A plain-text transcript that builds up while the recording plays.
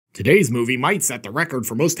Today's movie might set the record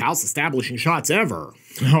for most house-establishing shots ever.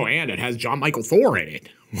 Oh, and it has Jon Mikl Thor in it.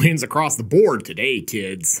 Wins across the board today,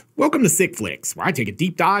 kids. Welcome to Sick Flicks, where I take a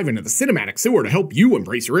deep dive into the cinematic sewer to help you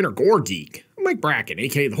embrace your inner gore geek. I'm Mike Bracken,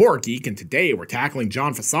 aka the Horror Geek, and today we're tackling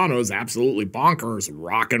John Fasano's absolutely bonkers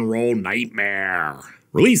rock and roll nightmare.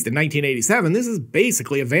 Released in 1987, this is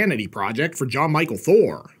basically a vanity project for Jon Mikl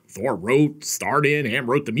Thor. Thor wrote, starred in, and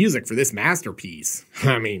wrote the music for this masterpiece.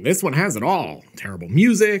 I mean, this one has it all. Terrible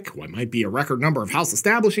music, what might be a record number of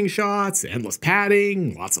house-establishing shots, endless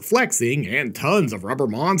padding, lots of flexing, and tons of rubber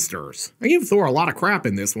monsters. I give Thor a lot of crap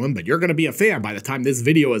in this one, but you're gonna be a fan by the time this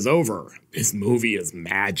video is over. This movie is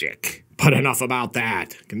magic. But enough about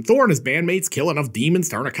that. Can Thor and his bandmates kill enough demons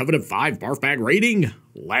to earn a coveted 5 barf bag rating?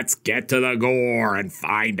 Let's get to the gore and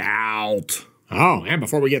find out. Oh, and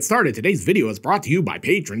before we get started, today's video is brought to you by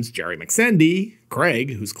patrons Jerry McSendy,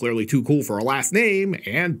 Craig, who's clearly too cool for a last name,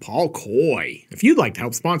 and Paul Coy. If you'd like to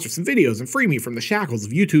help sponsor some videos and free me from the shackles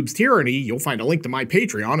of YouTube's tyranny, you'll find a link to my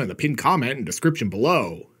Patreon in the pinned comment and description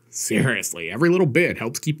below. Seriously, every little bit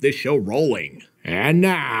helps keep this show rolling. And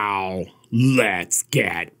now, let's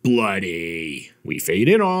get bloody. We fade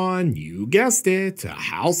in on, you guessed it, a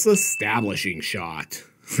house establishing shot.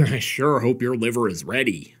 I sure hope your liver is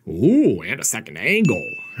ready. Ooh, and a second angle.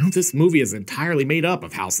 This movie is entirely made up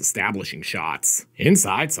of house-establishing shots.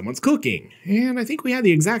 Inside, someone's cooking. And I think we had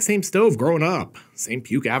the exact same stove growing up. Same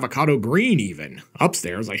puke avocado green, even.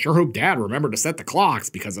 Upstairs, I sure hope Dad remembered to set the clocks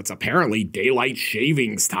because it's apparently daylight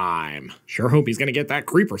shavings time. Sure hope he's gonna get that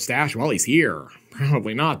creeper stash while he's here.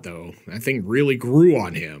 Probably not, though. That thing really grew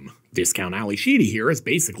on him. Discount Ally Sheedy here is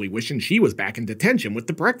basically wishing she was back in detention with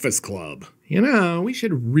the Breakfast Club. You know, we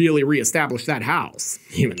should really re-establish that house,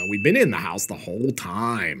 even though we've been in the house the whole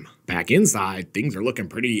time. Back inside, things are looking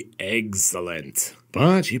pretty excellent.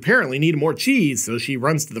 But she apparently needed more cheese, so she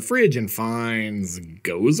runs to the fridge and finds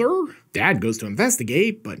Gozer? Dad goes to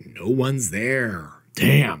investigate, but no one's there.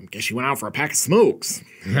 Damn, guess she went out for a pack of smokes.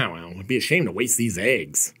 Oh well, it'd be a shame to waste these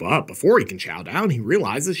eggs. But before he can chow down, he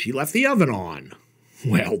realizes she left the oven on.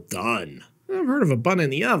 Well done. I've heard of a bun in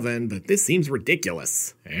the oven, but this seems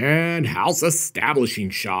ridiculous. And house establishing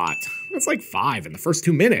shot. That's like 5 in the first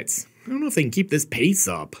 2 minutes. I don't know if they can keep this pace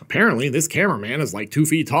up. Apparently, this cameraman is like 2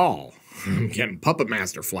 feet tall. I'm getting Puppet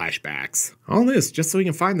Master flashbacks. All this just so we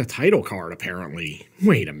can find the title card, apparently.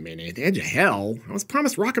 Wait a minute, Edge of Hell? I was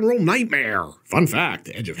promised Rock and Roll Nightmare. Fun fact,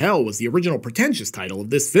 Edge of Hell was the original pretentious title of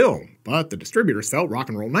this film, but the distributors felt Rock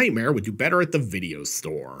and Roll Nightmare would do better at the video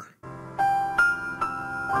store.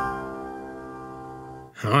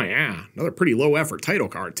 Oh yeah, another pretty low effort title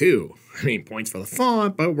card too. I mean, points for the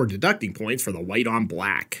font, but we're deducting points for the white on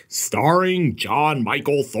black. Starring Jon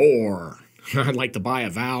Mikl Thor. I'd like to buy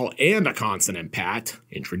a vowel and a consonant, Pat.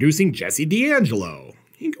 Introducing Jesse D'Angelo.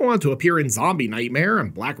 He'd go on to appear in Zombie Nightmare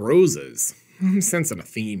and Black Roses. I'm sensing a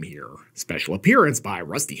theme here. Special appearance by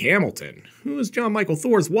Rusty Hamilton, who is Jon Mikl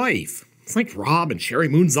Thor's wife. It's like Rob and Sherry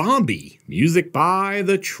Moon Zombie. Music by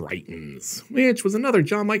the Tritons, which was another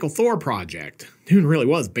Jon Mikl Thor project. Dude really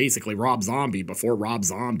was basically Rob Zombie before Rob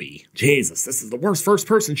Zombie. Jesus, this is the worst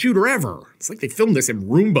first-person shooter ever. It's like they filmed this in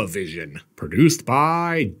Roomba Vision. Produced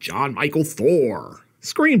by Jon Mikl Thor.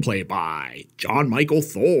 Screenplay by Jon Mikl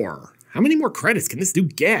Thor. How many more credits can this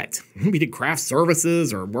dude get? He did craft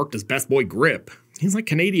services or worked as Best Boy Grip. He's like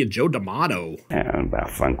Canadian Joe D'Amato.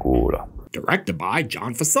 Directed by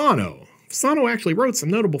John Fasano. Fasano actually wrote some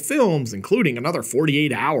notable films, including another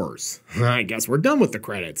 48 Hours. I guess we're done with the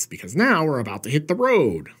credits, because now we're about to hit the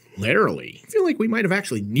road. Literally. I feel like we might have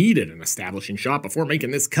actually needed an establishing shot before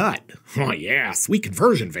making this cut. Oh yeah, sweet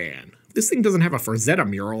conversion van. If this thing doesn't have a Frazetta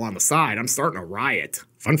mural on the side, I'm starting a riot.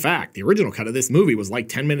 Fun fact, the original cut of this movie was like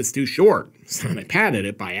 10 minutes too short, so they padded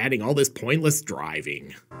it by adding all this pointless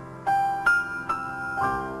driving.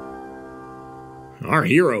 Our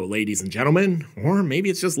hero, ladies and gentlemen, or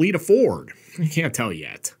maybe it's just Lita Ford. I can't tell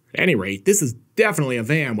yet. At any rate, this is definitely a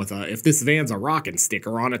van with a "if this van's a rockin'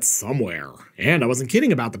 sticker on it somewhere. And I wasn't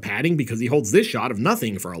kidding about the padding because he holds this shot of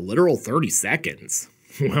nothing for a literal 30 seconds.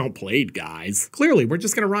 Well played, guys. Clearly, we're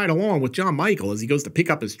just gonna ride along with Jon Mikl as he goes to pick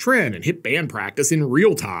up his trend and hit band practice in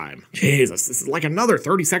real time. Jesus, this is like another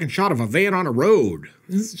 30-second shot of a van on a road.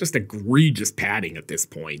 This is just egregious padding at this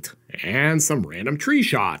point. And some random tree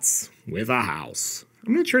shots with a house.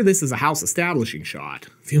 I'm not sure this is a house establishing shot.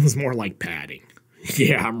 Feels more like padding.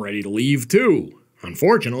 Yeah, I'm ready to leave too.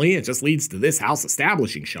 Unfortunately, it just leads to this house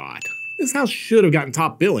establishing shot. This house should have gotten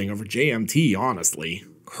top billing over JMT, honestly.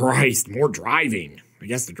 Christ, more driving. I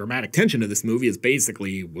guess the dramatic tension of this movie is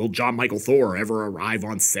basically, will Jon Mikl Thor ever arrive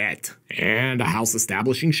on set? And a house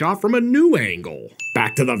establishing shot from a new angle.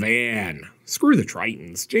 Back to the van. Screw the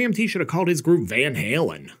Tritons. JMT should have called his group Van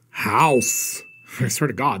Halen. House. I swear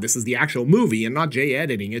to God, this is the actual movie and not Jay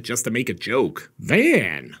editing it just to make a joke.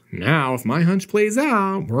 Van. Now, if my hunch plays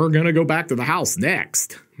out, we're gonna go back to the house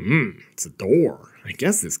next. It's a door. I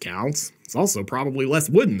guess this counts. It's also probably less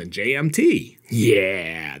wooden than JMT.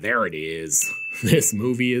 Yeah, there it is. This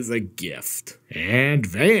movie is a gift. And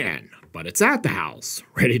van. But it's at the house,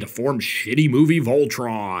 ready to form shitty movie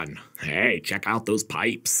Voltron. Hey, check out those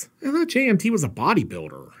pipes. I thought JMT was a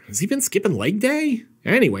bodybuilder. Has he been skipping leg day?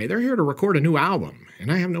 Anyway, they're here to record a new album,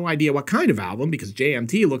 and I have no idea what kind of album because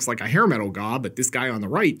JMT looks like a hair metal god, but this guy on the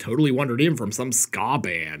right totally wandered in from some ska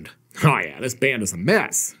band. Oh yeah, this band is a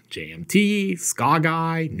mess. JMT, ska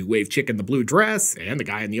guy, new wave chick in the blue dress, and the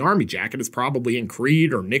guy in the army jacket is probably in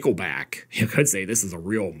Creed or Nickelback. You could say this is a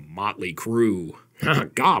real motley crew.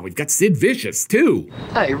 Oh God, we've got Sid Vicious, too.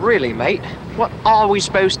 Hey, really, mate? What are we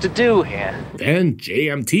supposed to do here? Then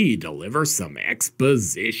JMT delivers some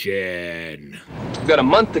exposition. We've got a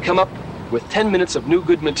month to come up with 10 minutes of new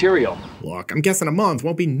good material. Look, I'm guessing a month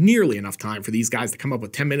won't be nearly enough time for these guys to come up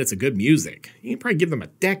with 10 minutes of good music. You can probably give them a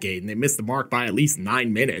decade and they miss the mark by at least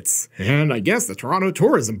 9 minutes. And I guess the Toronto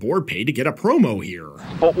Tourism Board paid to get a promo here.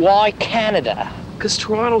 But why Canada? Because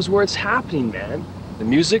Toronto's where it's happening, man. The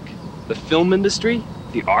music, the film industry,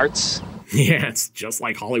 the arts. Yeah, it's just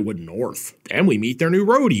like Hollywood North. Then we meet their new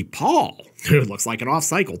roadie, Paul. Dude looks like an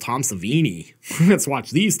off-cycle Tom Savini. Let's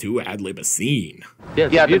watch these two ad-lib a scene.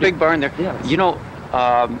 Yeah, the big barn there. Yeah. You know,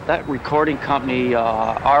 that recording company,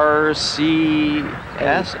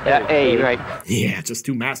 RCSA, right? Yeah, just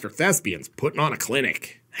two master thespians putting on a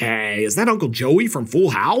clinic. Hey, is that Uncle Joey from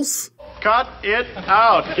Full House? Cut it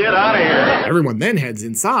out. Get out of here. Everyone then heads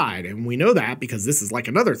inside, and we know that because this is like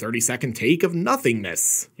another 30-second take of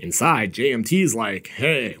nothingness. Inside, JMT's like,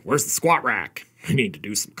 hey, where's the squat rack? I need to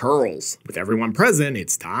do some curls. With everyone present,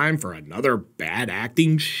 it's time for another bad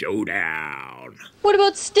acting showdown. What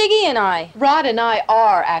about Stiggy and I? Rod and I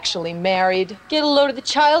are actually married. Get a load of the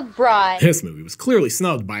child bride. This movie was clearly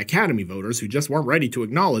snubbed by Academy voters who just weren't ready to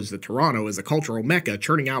acknowledge that Toronto is a cultural mecca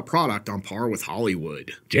churning out product on par with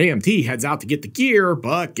Hollywood. JMT heads out to get the gear,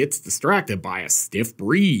 but gets distracted by a stiff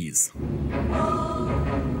breeze.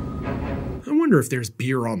 I wonder if there's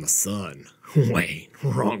beer on the sun. Wait,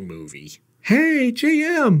 wrong movie. Hey,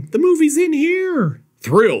 JM, the movie's in here.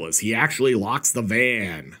 Thrill as he actually locks the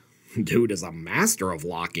van. Dude is a master of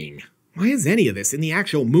locking. Why is any of this in the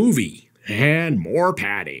actual movie? And more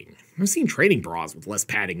padding. I've seen training bras with less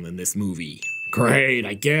padding than this movie. Great,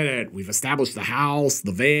 I get it. We've established the house,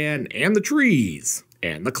 the van, and the trees.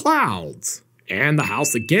 And the clouds. And the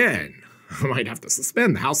house again. I might have to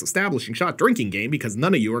suspend the house establishing shot drinking game because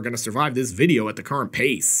none of you are going to survive this video at the current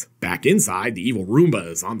pace. Back inside, the evil Roomba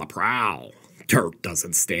is on the prowl. Dirt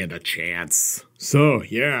doesn't stand a chance. So,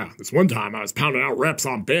 yeah, this one time I was pounding out reps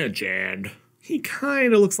on bench and he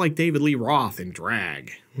kinda looks like David Lee Roth in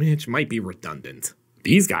drag, which might be redundant.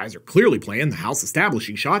 These guys are clearly playing the house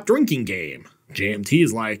establishing shot drinking game. JMT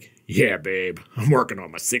is like, yeah, babe, I'm working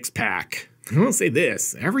on my six-pack. I will say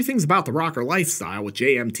this, everything's about the rocker lifestyle with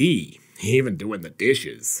JMT. Even doing the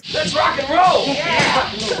dishes. Let's rock and roll!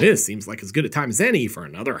 Yeah! This seems like as good a time as any for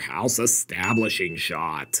another house establishing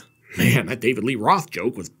shot. Man, that David Lee Roth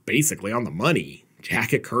joke was basically on the money.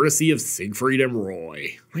 Jacket courtesy of Siegfried and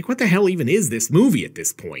Roy. Like, what the hell even is this movie at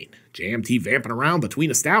this point? JMT vamping around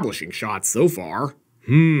between establishing shots so far.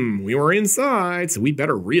 We were inside, so we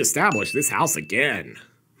better reestablish this house again.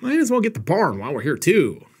 Might as well get the barn while we're here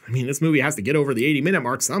too. I mean, this movie has to get over the 80-minute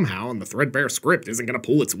mark somehow, and the threadbare script isn't going to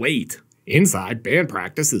pull its weight. Inside, band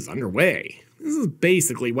practice is underway. This is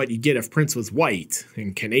basically what you get if Prince was white,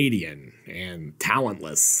 and Canadian, and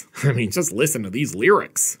talentless. I mean, just listen to these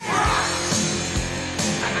lyrics.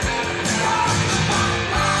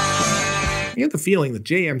 You get the feeling that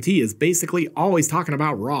JMT is basically always talking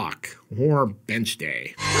about rock, or bench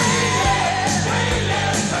day.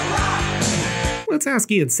 Let's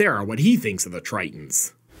ask Ian Sarah what he thinks of the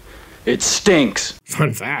Tritons. It stinks.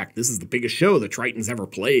 Fun fact, this is the biggest show the Tritons ever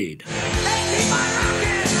played.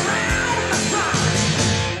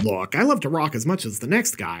 Look, I love to rock as much as the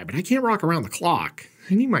next guy, but I can't rock around the clock.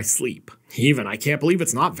 I need my sleep. Even I can't believe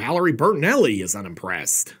it's not Valerie Bertinelli is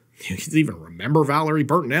unimpressed. You guys even remember Valerie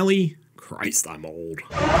Bertinelli? Christ, I'm old.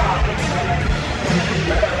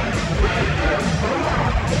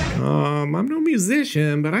 I'm no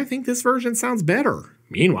musician, but I think this version sounds better.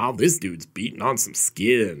 Meanwhile, this dude's beating on some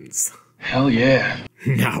skins. Hell yeah.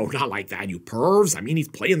 No, not like that, you pervs. I mean, he's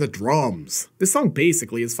playing the drums. This song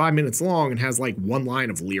basically is 5 minutes long and has like one line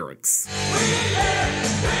of lyrics.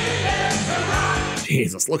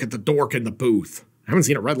 Jesus, look at the dork in the booth. I haven't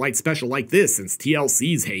seen a red light special like this since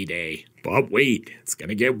TLC's heyday. But wait, it's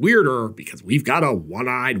gonna get weirder because we've got a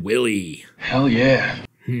one-eyed Willie. Hell yeah.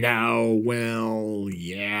 No, well,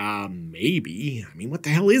 yeah, maybe. I mean, what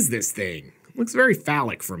the hell is this thing? Looks very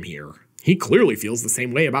phallic from here. He clearly feels the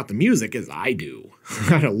same way about the music as I do.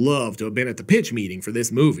 I'd have loved to have been at the pitch meeting for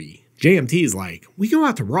this movie. JMT's like, we go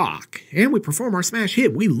out to rock, and we perform our smash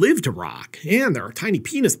hit, We Live to Rock, and there are tiny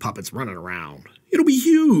penis puppets running around. It'll be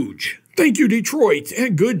huge. Thank you, Detroit,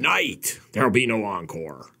 and good night. There'll be no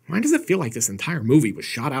encore. Why does it feel like this entire movie was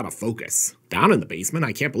shot out of focus? Down in the basement,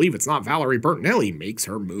 I can't believe it's not Valerie Bertinelli makes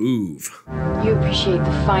her move. You appreciate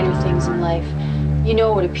the finer things in life. You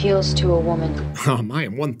know what appeals to a woman. I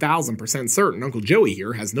am 1000% certain Uncle Joey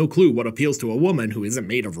here has no clue what appeals to a woman who isn't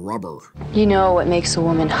made of rubber. You know what makes a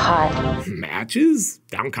woman hot. Matches?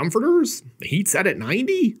 Down comforters? The heat set at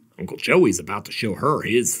 90? Uncle Joey's about to show her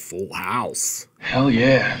his full house. Hell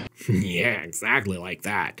yeah. Yeah, exactly like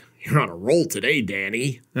that. You're on a roll today,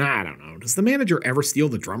 Danny. I don't know, does the manager ever steal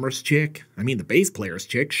the drummer's chick? I mean, the bass player's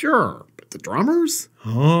chick, sure. But the drummer's?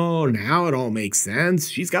 Oh, now it all makes sense.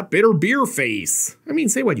 She's got bitter beer face. I mean,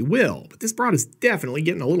 say what you will, but this broad is definitely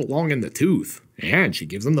getting a little long in the tooth. And she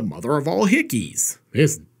gives him the mother of all hickeys.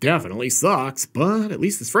 This definitely sucks, but at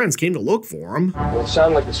least his friends came to look for him. Well, it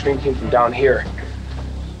sounded like the scream came from down here.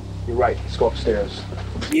 You're right, let's go upstairs.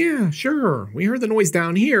 Yeah, sure. We heard the noise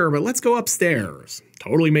down here, but let's go upstairs.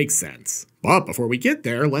 Totally makes sense. But before we get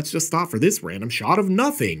there, let's just stop for this random shot of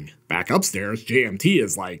nothing. Back upstairs, JMT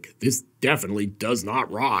is like, this definitely does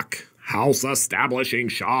not rock. House establishing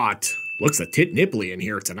shot. Looks a tit nipply in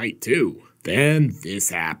here tonight, too. Then this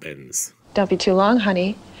happens. Don't be too long,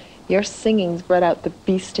 honey. Your singing's bred out the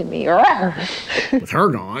beast in me. With her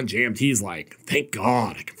gone, JMT's like, thank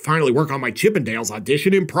God, I can finally work on my Chippendales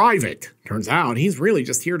audition in private. Turns out he's really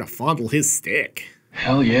just here to fondle his stick.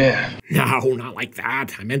 Hell yeah. No, not like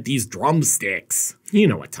that. I meant these drumsticks. You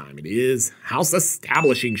know what time it is. House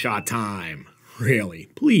establishing shot time. Really,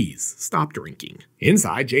 please, stop drinking.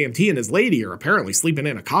 Inside, JMT and his lady are apparently sleeping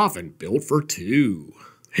in a coffin built for two.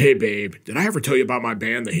 Hey babe, did I ever tell you about my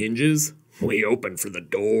band, The Hinges? We open for the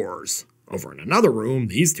Doors. Over in another room,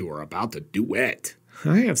 these two are about to duet.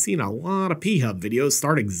 I have seen a lot of P-Hub videos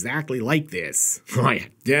start exactly like this. Oh yeah,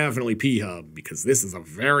 definitely P-Hub, because this is a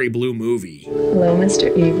very blue movie. Hello, Mr.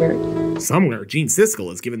 Ebert. Somewhere, Gene Siskel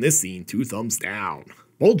has given this scene 2 thumbs down.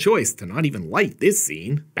 Bold choice to not even like this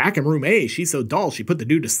scene. Back in room A, she's so dull she put the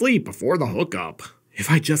dude to sleep before the hookup. If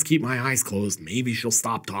I just keep my eyes closed, maybe she'll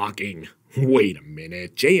stop talking. Wait a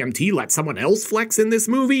minute, JMT let someone else flex in this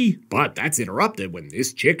movie? But that's interrupted when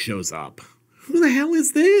this chick shows up. Who the hell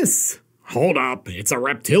is this? Hold up, it's a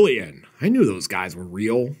reptilian. I knew those guys were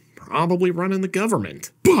real. Probably running the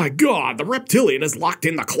government. By God, the reptilian is locked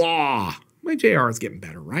in the claw. My JR is getting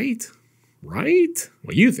better, right? Right?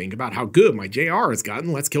 What you think about how good my JR has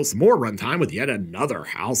gotten, let's kill some more runtime with yet another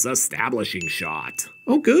house establishing shot.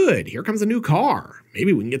 Oh good, here comes a new car.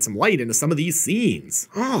 Maybe we can get some light into some of these scenes.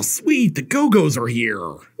 Oh sweet, the Go-Go's are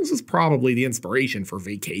here. This is probably the inspiration for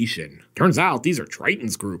Vacation. Turns out these are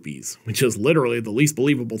Triton's groupies, which is literally the least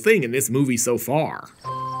believable thing in this movie so far.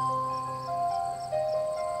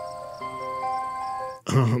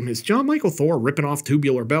 Is Jon Mikl Thor ripping off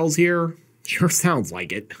Tubular Bells here? Sure sounds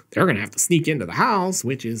like it. They're gonna have to sneak into the house,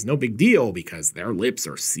 which is no big deal because their lips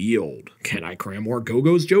are sealed. Can I cram more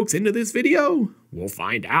Go-Go's jokes into this video? We'll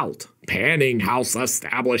find out. Panning house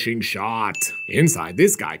establishing shot. Inside,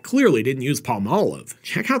 this guy clearly didn't use Palmolive.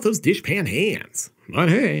 Check out those dishpan hands. But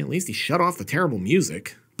hey, at least he shut off the terrible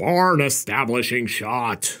music. Barn establishing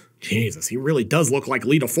shot. Jesus, he really does look like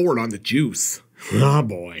Lita Ford on the juice. Oh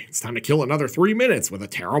boy, it's time to kill another 3 minutes with a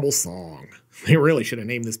terrible song. They really should have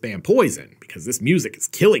named this band Poison, because this music is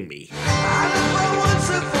killing me.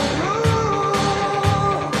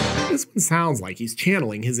 This one sounds like he's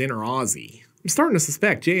channeling his inner Ozzy. I'm starting to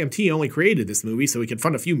suspect JMT only created this movie so he could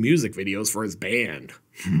fund a few music videos for his band.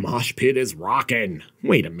 Mosh Pit is rockin'.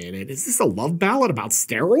 Wait a minute, is this a love ballad about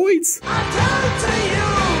steroids?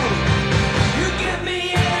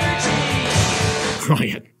 Oh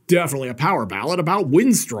yeah, definitely a power ballad about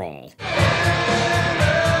Winstrol.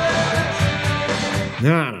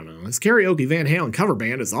 I don't know, this karaoke Van Halen cover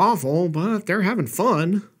band is awful, but they're having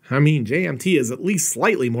fun. I mean, JMT is at least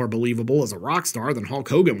slightly more believable as a rock star than Hulk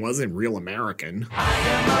Hogan was in Real American.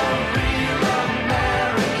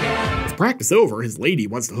 With practice over, his lady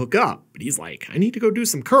wants to hook up, but he's like, I need to go do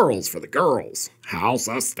some curls for the girls. House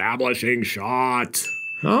establishing shot.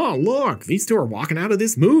 Oh, look, these two are walking out of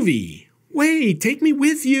this movie. Wait, take me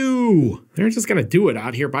with you! They're just gonna do it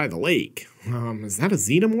out here by the lake. Is that a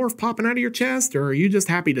xenomorph popping out of your chest, or are you just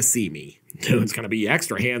happy to see me? Dude's gonna be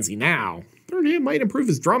extra handsy now. They're It might improve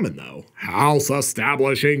his drumming, though. House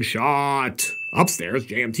establishing shot. Upstairs,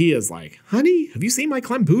 JMT is like, honey, have you seen my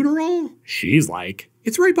clenbuterol? She's like,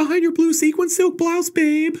 it's right behind your blue sequin silk blouse,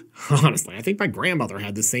 babe. Honestly, I think my grandmother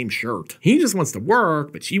had the same shirt. He just wants to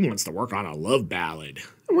work, but she wants to work on a love ballad.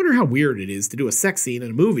 I wonder how weird it is to do a sex scene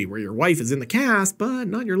in a movie where your wife is in the cast, but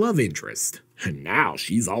not your love interest. And now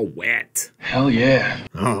she's all wet. Hell yeah.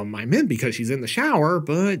 I meant because she's in the shower,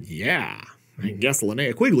 but yeah. I guess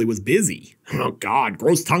Linnea Quigley was busy. Oh god,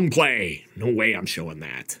 gross tongue play. No way I'm showing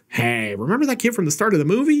that. Hey, remember that kid from the start of the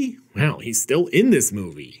movie? Well, he's still in this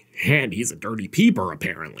movie. And he's a dirty peeper,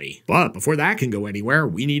 apparently. But before that can go anywhere,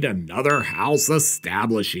 we need another house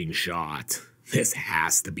establishing shot. This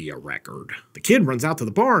has to be a record. The kid runs out to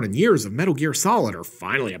the barn and years of Metal Gear Solid are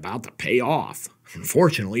finally about to pay off.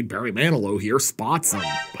 Unfortunately, Barry Manilow here spots him.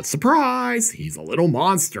 But surprise, he's a little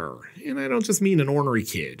monster. And I don't just mean an ornery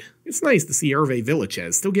kid. It's nice to see Hervé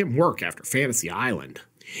Villachez still getting work after Fantasy Island.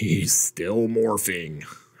 He's still morphing.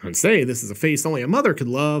 I'd say this is a face only a mother could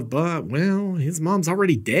love, but, well, his mom's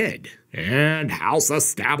already dead. And house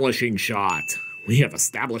establishing shot. We have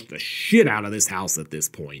established the shit out of this house at this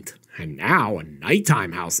point. And now a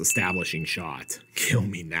nighttime house establishing shot. Kill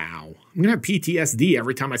me now. I'm gonna have PTSD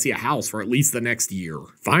every time I see a house for at least the next year.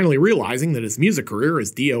 Finally realizing that his music career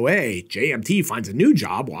is DOA, JMT finds a new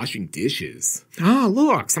job washing dishes. Ah,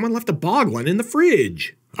 look, someone left a boglin in the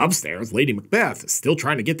fridge. Upstairs, Lady Macbeth is still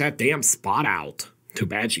trying to get that damn spot out. Too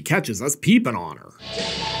bad she catches us peeping on her.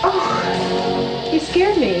 Oh, you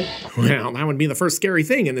scared me. Well, that would be the first scary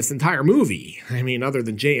thing in this entire movie. I mean, other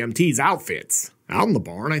than JMT's outfits. Out in the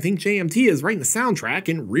barn, I think JMT is writing the soundtrack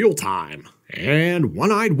in real time. And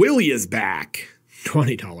One-Eyed Willie is back.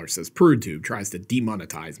 $20 says PrudeTube tries to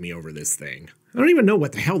demonetize me over this thing. I don't even know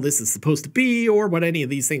what the hell this is supposed to be or what any of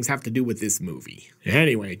these things have to do with this movie.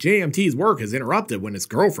 Anyway, JMT's work is interrupted when his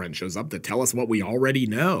girlfriend shows up to tell us what we already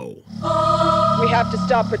know. We have to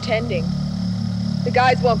stop pretending. The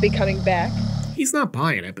guys won't be coming back. He's not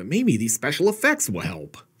buying it, but maybe these special effects will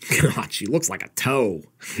help. God, she looks like a toe.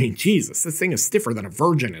 I mean, Jesus, this thing is stiffer than a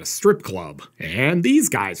virgin in a strip club. And these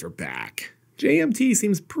guys are back. JMT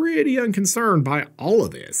seems pretty unconcerned by all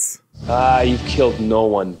of this. You've killed no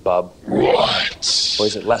one, bub. What? Or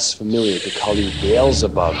is it less familiar to call you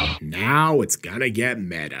Beelzebub? Now it's gonna get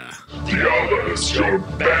meta. The others, your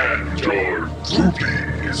band, your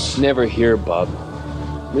groupies. Never here, bub.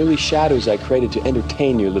 Merely shadows I created to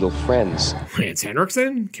entertain your little friends. Lance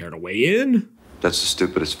Henriksen, care to weigh in? That's the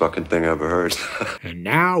stupidest fucking thing I've ever heard. And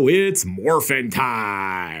now it's morphin'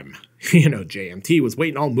 time. You know, JMT was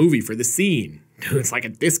waiting all movie for this scene. It's like a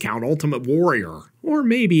discount Ultimate Warrior. Or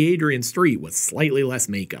maybe Adrian Street with slightly less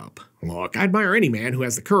makeup. Look, I admire any man who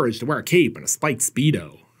has the courage to wear a cape and a spiked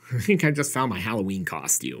speedo. I think I just found my Halloween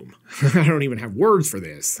costume. I don't even have words for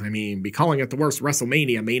this. I mean, be calling it the worst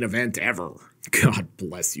WrestleMania main event ever. God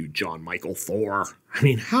bless you, Jon Mikl Thor. I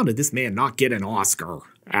mean, how did this man not get an Oscar?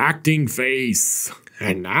 Acting face.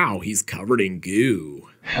 And now he's covered in goo.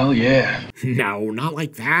 Hell yeah. No, not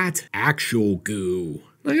like that. Actual goo.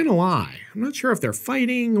 Not gonna lie, I'm not sure if they're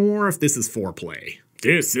fighting or if this is foreplay.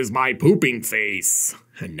 This is my pooping face.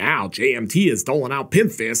 And now JMT is doling out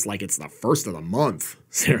pimp fists like it's the first of the month.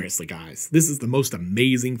 Seriously, guys, this is the most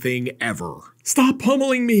amazing thing ever. Stop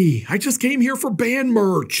pummeling me. I just came here for band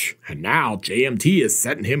merch. And now JMT is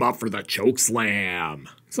setting him up for the choke slam.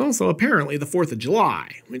 It's also apparently the 4th of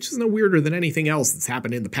July, which is no weirder than anything else that's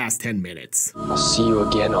happened in the past 10 minutes. I'll see you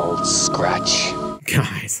again, old scratch.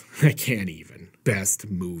 Guys, I can't even. Best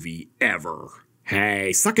movie ever.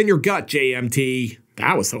 Hey, suck in your gut, JMT.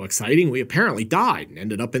 That was so exciting, we apparently died and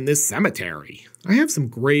ended up in this cemetery. I have some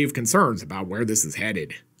grave concerns about where this is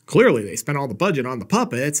headed. Clearly, they spent all the budget on the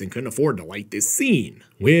puppets and couldn't afford to light this scene.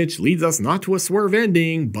 Which leads us not to a swerve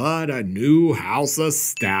ending, but a new house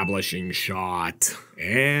establishing shot.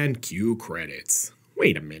 And cue credits.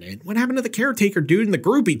 Wait a minute, what happened to the caretaker dude and the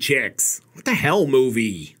groupie chicks? What the hell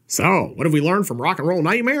movie? So, what have we learned from Rock and Roll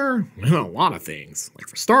Nightmare? Well, a lot of things. Like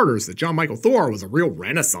for starters, that Jon Mikl Thor was a real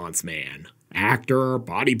renaissance man. Actor,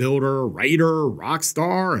 bodybuilder, writer, rock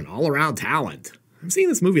star, and all-around talent. I've seen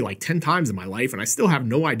this movie like 10 times in my life and I still have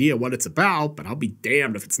no idea what it's about, but I'll be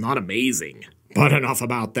damned if it's not amazing. But enough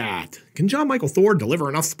about that. Can Jon Mikl Thor deliver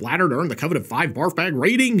enough splatter to earn the coveted 5 barf bag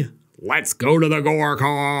rating? Let's go to the gore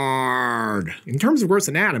card! In terms of gross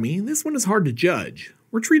anatomy, this one is hard to judge.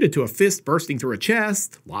 We're treated to a fist bursting through a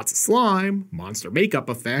chest, lots of slime, monster makeup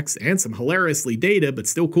effects, and some hilariously dated but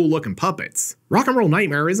still cool looking puppets. Rock and Roll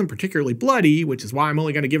Nightmare isn't particularly bloody, which is why I'm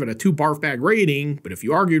only going to give it a 2 barf bag rating, but if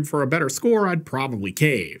you argued for a better score, I'd probably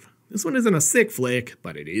cave. This one isn't a sick flick,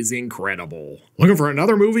 but it is incredible. Looking for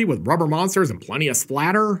another movie with rubber monsters and plenty of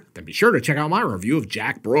splatter? Then be sure to check out my review of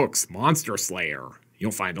Jack Brooks' Monster Slayer.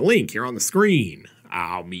 You'll find a link here on the screen.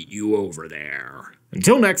 I'll meet you over there.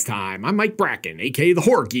 Until next time, I'm Mike Bracken, aka the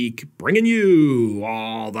Horror Geek, bringing you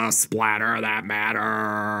all the splatter that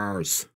matters.